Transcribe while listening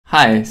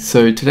Hi,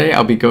 so today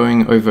I'll be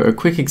going over a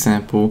quick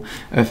example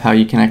of how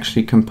you can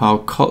actually compile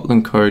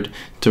Kotlin code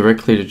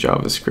directly to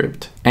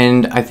JavaScript.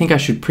 And I think I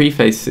should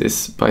preface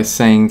this by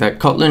saying that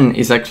Kotlin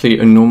is actually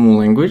a normal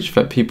language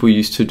that people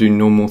use to do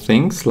normal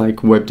things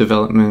like web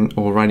development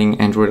or writing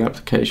Android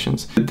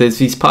applications. But there's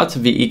these parts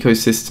of the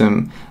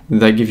ecosystem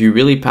that give you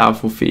really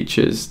powerful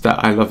features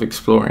that I love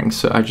exploring,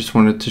 so I just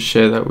wanted to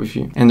share that with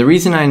you. And the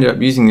reason I ended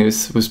up using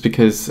this was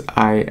because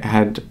I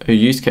had a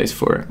use case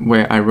for it,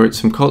 where I wrote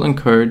some Kotlin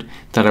code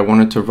that I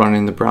wanted to run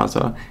in the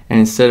browser, and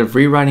instead of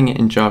rewriting it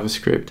in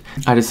JavaScript,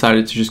 I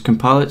decided to just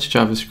compile it to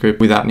JavaScript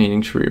without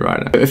needing to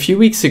rewrite it. A few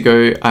weeks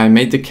ago, I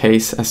made the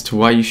case as to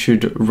why you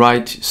should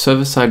write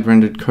server-side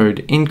rendered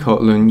code in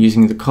Kotlin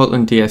using the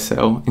Kotlin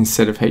DSL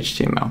instead of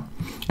HTML.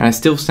 And I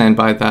still stand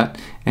by that,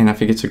 and I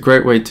think it's a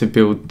great way to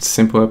build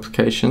simple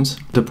applications.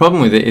 The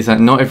problem with it is that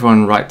not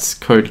everyone writes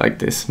code like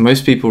this.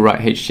 Most people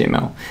write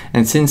HTML,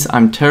 and since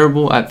I'm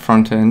terrible at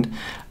front end,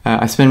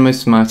 I spend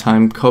most of my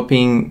time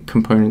copying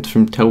components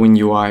from Tailwind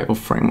UI or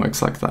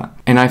frameworks like that.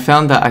 And I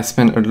found that I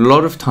spent a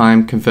lot of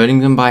time converting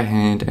them by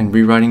hand and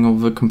rewriting all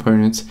the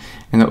components,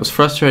 and that was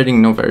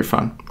frustrating, not very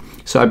fun.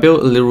 So I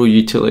built a little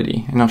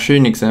utility, and I'll show you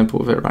an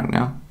example of it right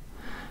now.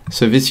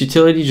 So this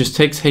utility just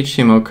takes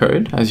HTML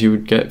code, as you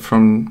would get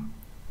from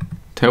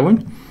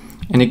Tailwind,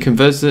 and it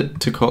converts it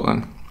to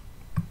Kotlin.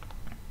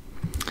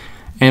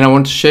 And I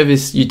want to share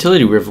this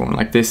utility with everyone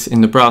like this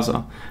in the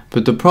browser.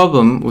 But the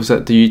problem was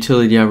that the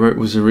utility I wrote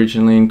was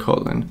originally in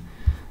Kotlin.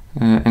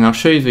 And I'll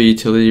show you the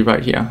utility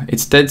right here.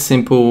 It's dead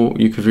simple.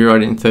 You could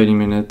rewrite it in 30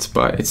 minutes,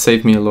 but it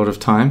saved me a lot of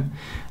time.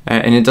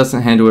 And it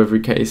doesn't handle every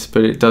case,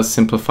 but it does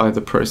simplify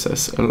the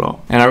process a lot.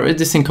 And I wrote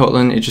this in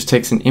Kotlin. It just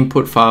takes an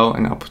input file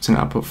and outputs an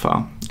output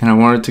file. And I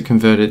wanted to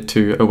convert it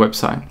to a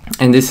website.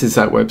 And this is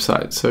that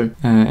website. So,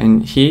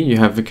 and here you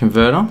have the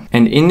converter.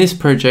 And in this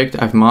project,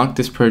 I've marked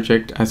this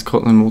project as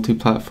Kotlin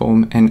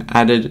multi-platform and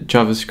added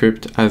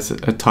JavaScript as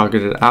a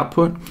targeted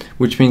output,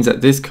 which means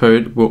that this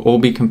code will all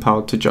be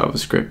compiled to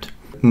JavaScript.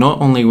 Not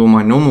only will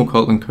my normal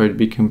Kotlin code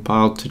be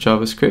compiled to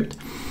JavaScript,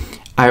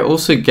 I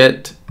also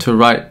get to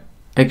write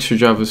extra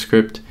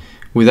JavaScript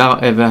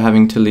without ever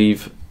having to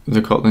leave the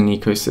Kotlin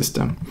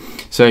ecosystem.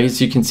 So as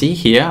you can see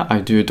here, I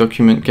do a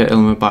document get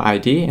element by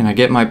ID and I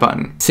get my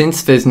button.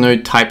 Since there's no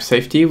type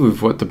safety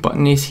with what the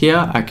button is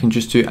here, I can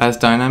just do as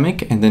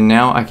dynamic, and then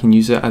now I can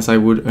use it as I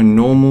would a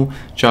normal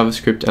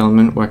JavaScript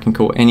element where I can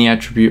call any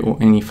attribute or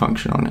any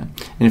function on it.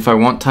 And if I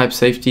want type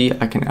safety,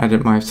 I can add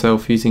it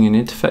myself using an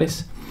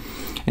interface.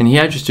 And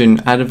here I just do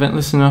an add event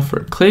listener for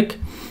a click,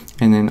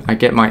 and then I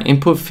get my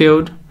input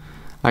field,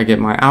 I get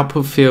my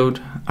output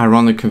field, I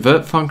run the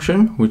convert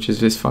function, which is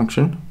this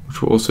function,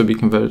 which will also be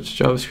converted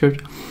to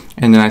JavaScript,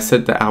 and then I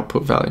set the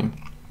output value.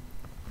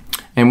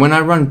 And when I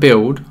run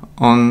build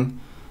on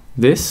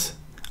this,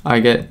 I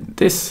get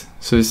this.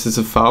 So this is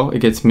a file, it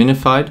gets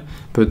minified,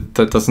 but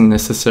that doesn't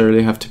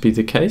necessarily have to be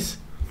the case.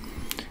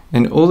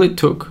 And all it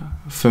took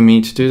for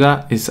me to do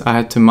that is I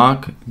had to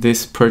mark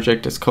this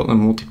project as Kotlin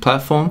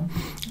multi-platform.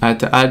 I had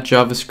to add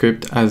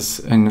JavaScript as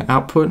an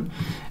output.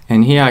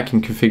 And here I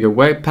can configure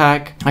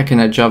Webpack, I can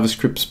add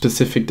JavaScript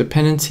specific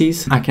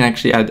dependencies, I can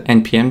actually add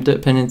NPM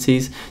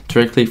dependencies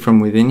directly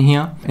from within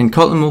here. And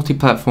Kotlin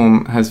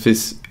multi-platform has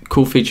this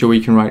cool feature where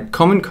you can write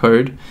common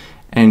code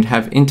and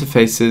have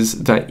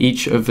interfaces that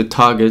each of the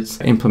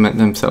targets implement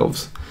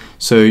themselves.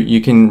 So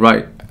you can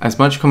write as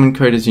much common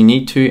code as you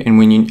need to, and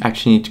when you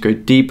actually need to go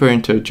deeper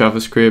into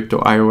JavaScript or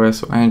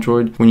iOS or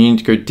Android, when you need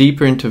to go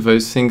deeper into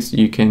those things,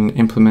 you can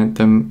implement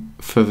them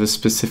for the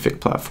specific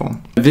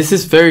platform. This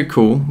is very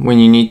cool when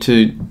you need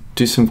to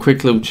do some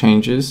quick little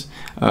changes,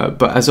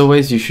 but as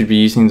always, you should be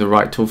using the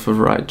right tool for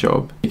the right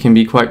job. It can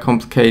be quite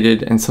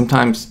complicated, and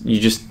sometimes you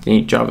just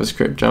need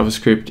JavaScript.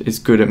 JavaScript is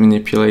good at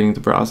manipulating the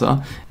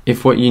browser.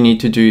 If what you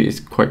need to do is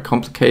quite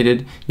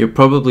complicated, you're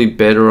probably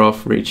better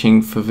off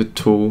reaching for the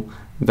tool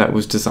that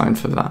was designed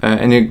for that.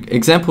 An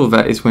example of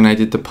that is when I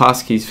did the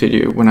passkeys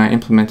video, when I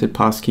implemented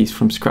passkeys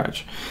from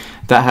scratch.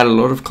 That had a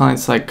lot of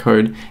client-side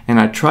code, and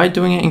I tried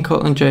doing it in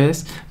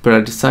Kotlin.js, but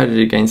I decided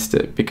against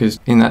it because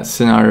in that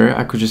scenario,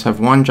 I could just have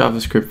one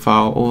JavaScript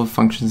file, all the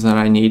functions that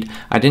I need.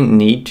 I didn't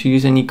need to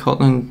use any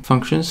Kotlin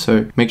functions,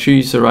 so make sure you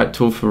use the right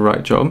tool for the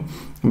right job.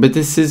 But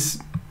this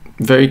is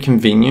very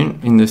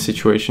convenient in the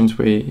situations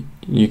where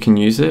you can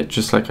use it,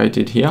 just like I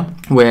did here,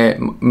 where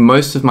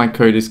most of my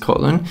code is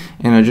Kotlin,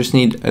 and I just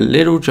need a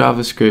little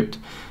JavaScript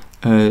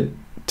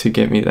to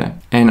get me there.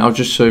 And I'll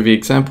just show the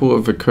example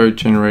of the code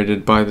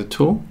generated by the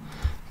tool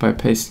by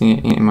pasting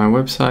it in my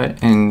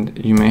website,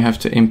 and you may have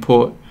to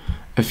import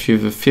a few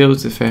of the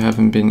fields if they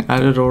haven't been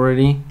added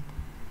already.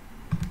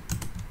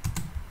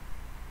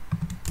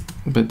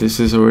 But this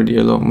is already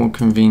a lot more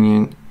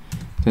convenient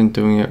than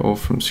doing it all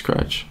from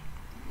scratch.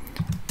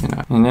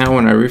 And now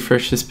when I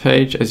refresh this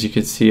page, as you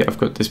can see, I've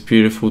got this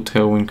beautiful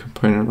Tailwind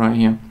component right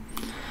here.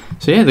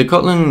 So yeah, the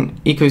Kotlin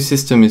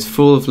ecosystem is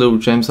full of little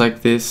gems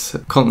like this.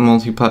 Kotlin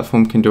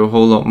multi-platform can do a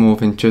whole lot more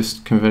than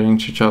just converting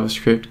to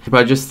JavaScript.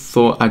 But I just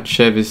thought I'd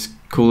share this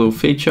cool little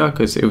feature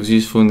because it was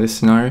useful in this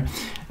scenario.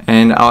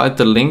 And I'll add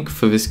the link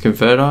for this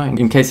converter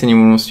in case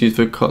anyone wants to use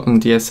the Kotlin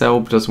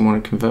DSL but doesn't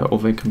want to convert all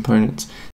their components.